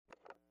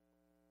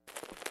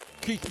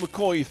Keith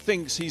McCoy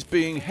thinks he's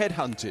being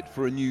headhunted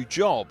for a new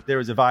job. There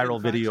was a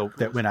viral video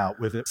that went out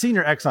with a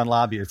senior Exxon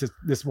lobbyist.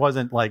 This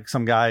wasn't like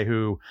some guy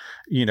who,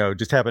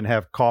 just happened to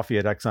have coffee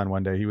at Exxon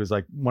one day. He was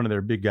like one of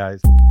their big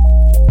guys.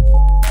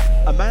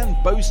 A man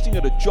boasting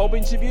at a job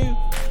interview?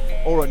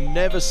 Or a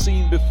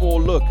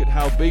never-seen-before look at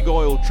how big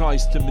oil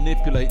tries to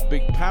manipulate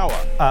big power?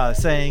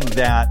 Saying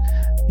that,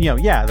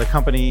 the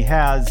company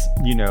has,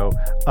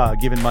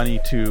 given money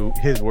to,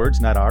 his words,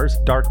 not ours,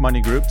 dark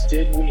money groups.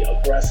 Did we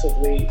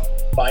aggressively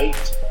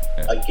fight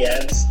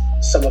against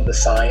some of the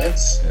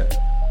science?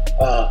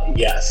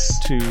 Yes.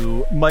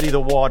 To muddy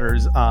the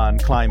waters on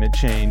climate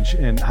change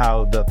and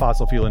how the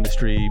fossil fuel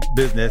industry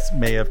business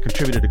may have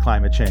contributed to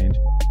climate change.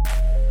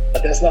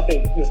 But there's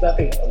nothing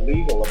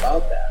illegal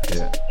about that.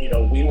 Yeah.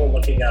 We were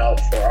looking out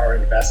for our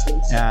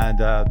investments. And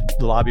the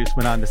lobbyist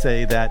went on to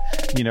say that,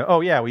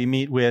 we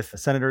meet with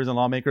senators and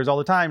lawmakers all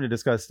the time to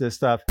discuss this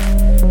stuff.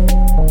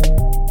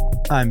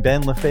 I'm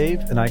Ben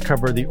Lefebvre, and I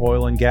cover the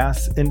oil and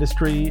gas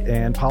industry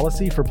and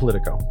policy for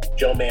Politico.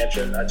 Joe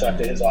Manchin, I talk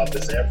to his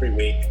office every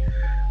week.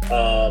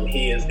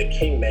 He is the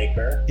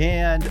kingmaker.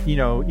 And,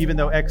 even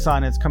though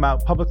Exxon has come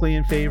out publicly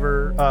in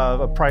favor of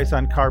a price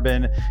on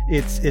carbon,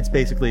 it's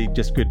basically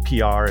just good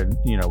PR and,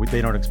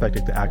 they don't expect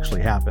it to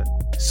actually happen.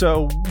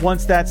 So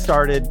once that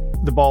started,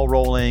 the ball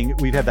rolling,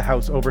 we've had the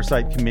House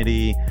Oversight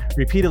Committee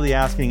repeatedly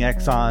asking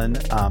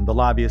Exxon, the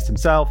lobbyist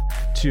himself,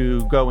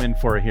 to go in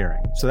for a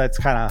hearing. So that's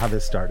kind of how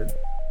this started.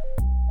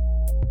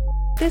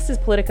 This is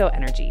Politico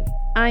Energy.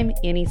 I'm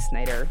Annie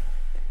Snyder.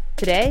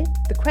 Today,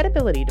 the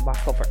credibility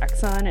debacle for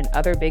Exxon and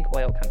other big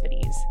oil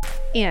companies,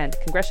 and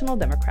congressional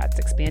Democrats'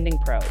 expanding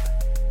probe.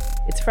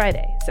 It's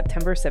Friday,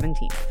 September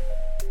 17th.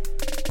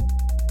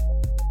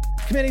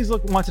 Committees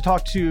want to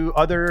talk to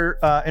other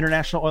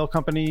international oil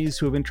companies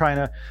who have been trying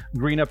to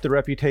green up their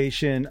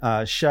reputation,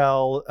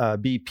 Shell,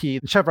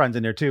 BP, Chevron's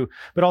in there too,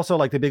 but also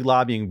like the big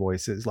lobbying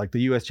voices like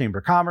the U.S. Chamber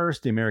of Commerce,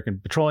 the American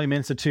Petroleum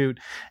Institute,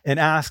 and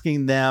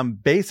asking them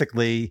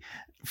basically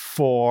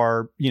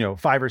for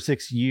 5 or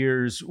 6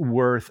 years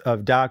worth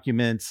of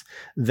documents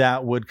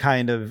that would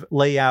kind of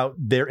lay out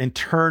their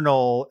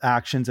internal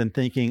actions and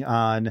thinking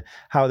on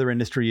how their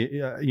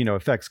industry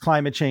affects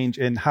climate change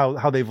and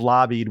how they've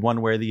lobbied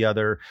one way or the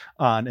other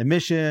on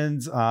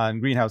emissions, on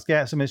greenhouse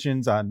gas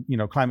emissions, on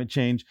climate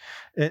change,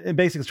 and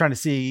basically trying to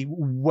see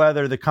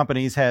whether the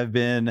companies have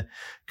been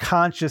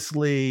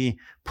consciously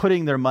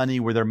putting their money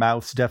where their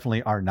mouths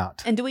definitely are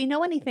not. And do we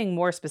know anything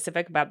more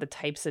specific about the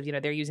types of,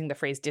 they're using the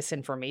phrase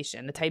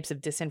disinformation, the types of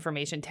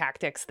disinformation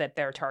tactics that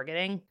they're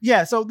targeting?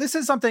 Yeah, so this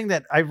is something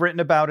that I've written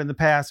about in the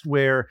past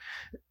where,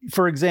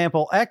 for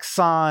example,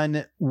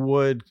 Exxon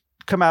would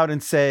come out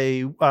and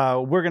say,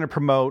 we're going to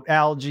promote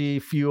algae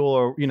fuel,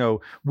 or,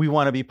 we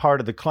want to be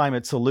part of the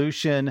climate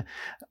solution.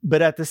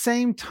 But at the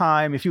same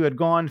time, if you had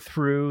gone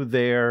through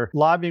their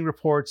lobbying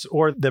reports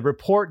or the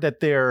report that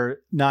their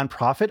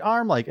nonprofit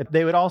arm,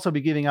 they would also be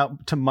giving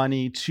out to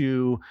money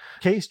to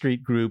K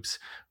Street groups.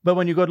 But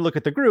when you go to look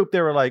at the group,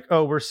 they were like,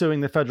 oh, we're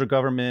suing the federal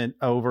government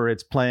over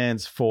its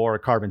plans for a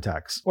carbon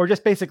tax, or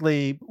just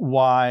basically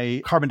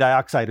why carbon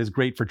dioxide is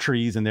great for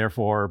trees and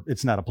therefore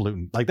it's not a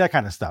pollutant, like that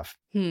kind of stuff.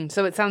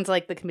 So it sounds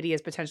like the committee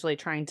is potentially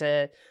trying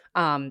to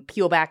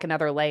peel back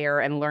another layer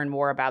and learn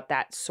more about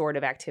that sort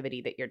of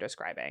activity that you're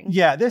describing.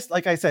 Yeah, this,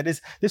 like I said,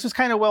 this was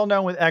kind of well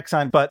known with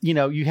Exxon, but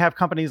you have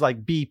companies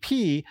like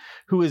BP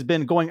who has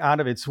been going out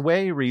of its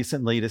way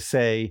recently to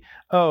say,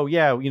 oh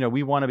yeah,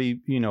 we want to be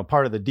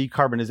part of the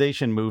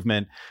decarbonization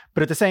movement,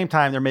 but at the same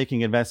time they're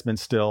making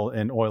investments still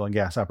in oil and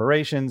gas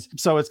operations.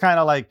 So it's kind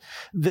of like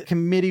the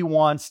committee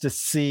wants to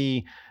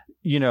see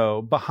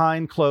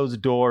behind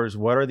closed doors,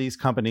 what are these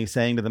companies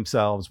saying to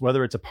themselves,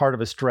 whether it's a part of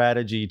a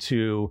strategy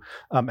to,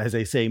 as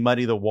they say,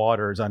 muddy the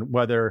waters on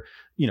whether,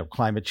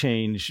 climate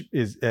change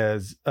is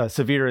as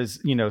severe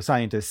as,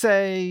 scientists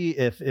say,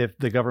 if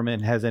the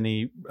government has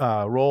any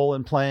role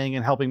in playing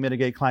in helping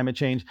mitigate climate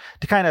change,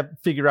 to kind of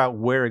figure out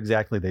where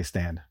exactly they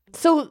stand.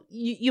 So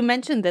you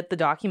mentioned that the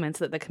documents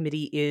that the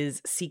committee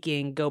is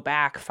seeking go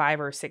back 5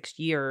 or 6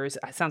 years.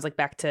 It sounds like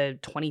back to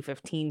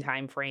 2015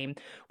 timeframe.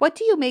 What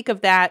do you make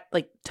of that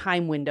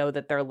time window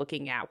that they're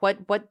looking at?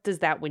 What does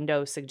that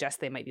window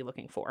suggest they might be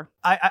looking for?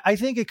 I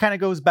think it kind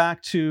of goes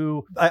back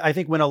to, I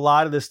think when a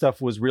lot of this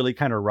stuff was really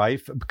kind of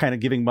rife, kind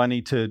of giving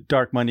money to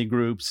dark money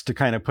groups to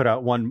kind of put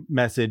out one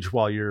message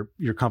while your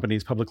company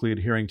is publicly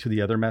adhering to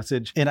the other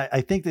message. And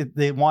I think that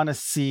they want to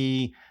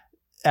see,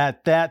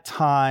 at that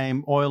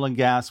time, oil and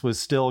gas was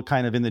still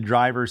kind of in the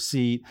driver's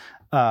seat.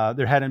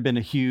 There hadn't been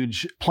a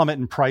huge plummet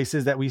in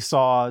prices that we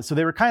saw. So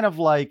they were kind of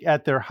like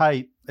at their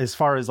height as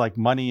far as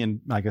money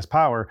and I guess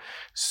power.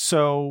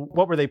 So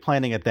what were they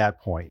planning at that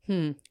point?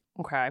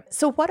 Okay.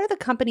 So what are the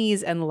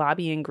companies and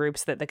lobbying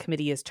groups that the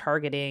committee is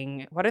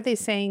targeting? What are they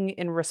saying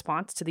in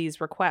response to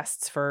these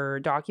requests for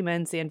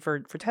documents and for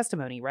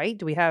testimony, right?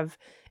 Do we have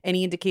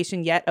any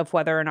indication yet of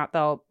whether or not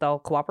they'll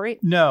cooperate?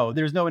 No,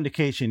 there's no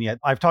indication yet.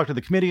 I've talked to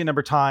the committee a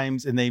number of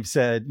times and they've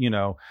said,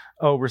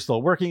 oh, we're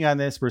still working on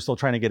this, we're still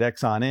trying to get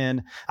Exxon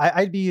in.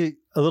 I'd be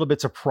a little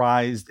bit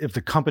surprised if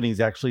the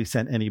companies actually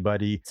sent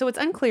anybody. So it's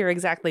unclear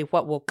exactly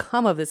what will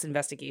come of this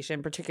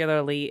investigation,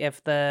 particularly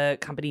if the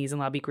companies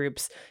and lobby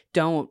groups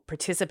don't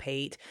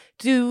participate.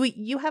 Do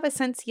you have a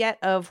sense yet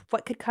of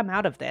what could come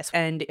out of this?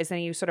 And is there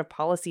any sort of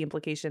policy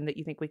implication that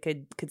you think we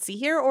could see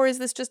here? Or is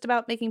this just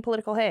about making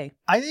political hay?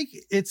 I think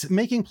it's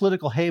making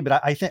political hay, but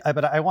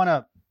I want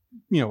to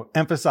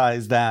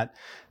emphasize that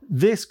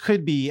this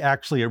could be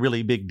actually a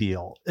really big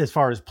deal as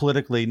far as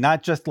politically,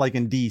 not just like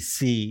in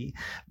DC.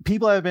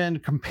 People have been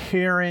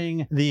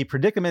comparing the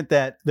predicament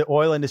that the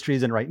oil industry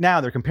is in right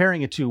now. They're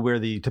comparing it to where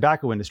the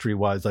tobacco industry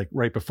was like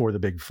right before the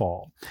big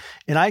fall.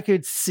 And I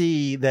could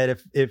see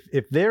that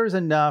if there's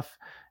enough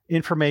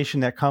information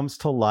that comes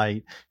to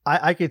light,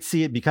 I could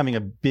see it becoming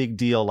a big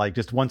deal, like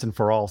just once and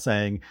for all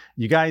saying,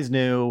 you guys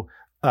knew,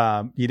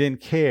 you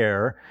didn't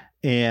care.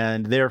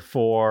 And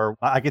therefore,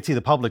 I could see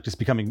the public just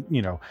becoming,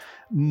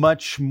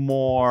 much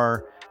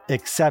more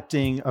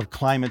accepting of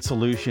climate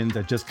solutions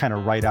that just kind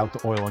of write out the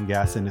oil and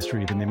gas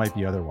industry than they might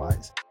be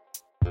otherwise.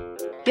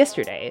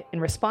 Yesterday, in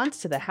response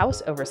to the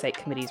House Oversight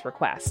Committee's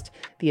request,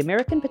 the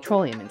American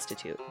Petroleum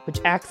Institute, which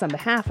acts on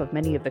behalf of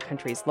many of the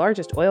country's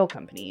largest oil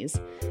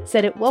companies,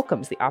 said it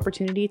welcomes the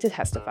opportunity to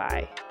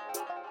testify.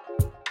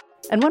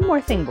 And one more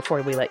thing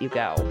before we let you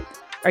go.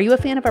 Are you a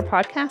fan of our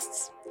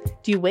podcasts?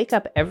 Do you wake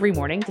up every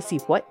morning to see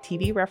what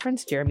TV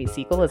reference Jeremy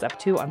Siegel is up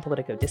to on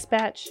Politico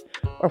Dispatch,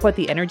 or what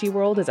the energy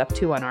world is up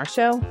to on our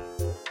show?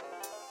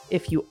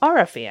 If you are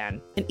a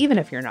fan, and even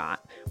if you're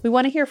not, we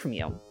want to hear from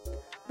you.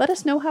 Let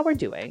us know how we're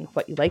doing,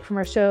 what you like from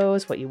our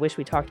shows, what you wish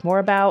we talked more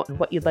about, and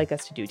what you'd like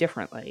us to do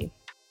differently.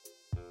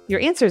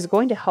 Your answer is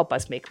going to help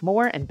us make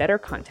more and better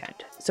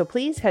content, so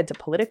please head to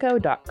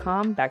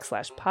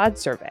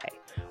politico.com/podsurvey,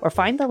 or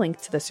find the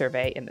link to the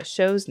survey in the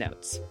show's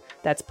notes.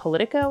 That's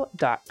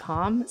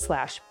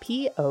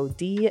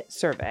politico.com/POD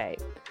survey.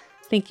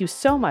 Thank you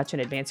so much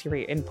in advance for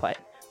your input.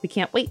 We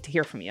can't wait to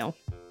hear from you.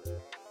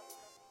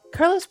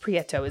 Carlos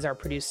Prieto is our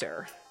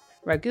producer.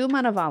 Raghu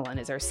Manavalan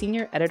is our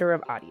senior editor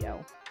of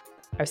audio.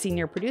 Our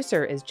senior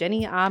producer is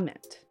Jenny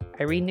Ahmet.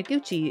 Irene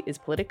Noguchi is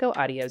Politico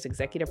Audio's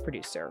executive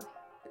producer.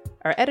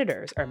 Our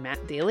editors are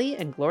Matt Daly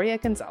and Gloria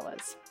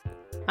Gonzalez.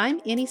 I'm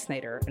Annie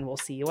Snyder, and we'll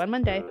see you on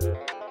Monday.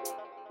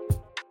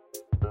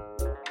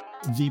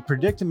 The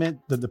predicament,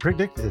 I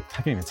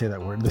can't even say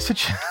that word.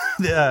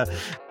 I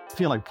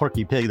feel like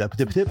Porky Pig.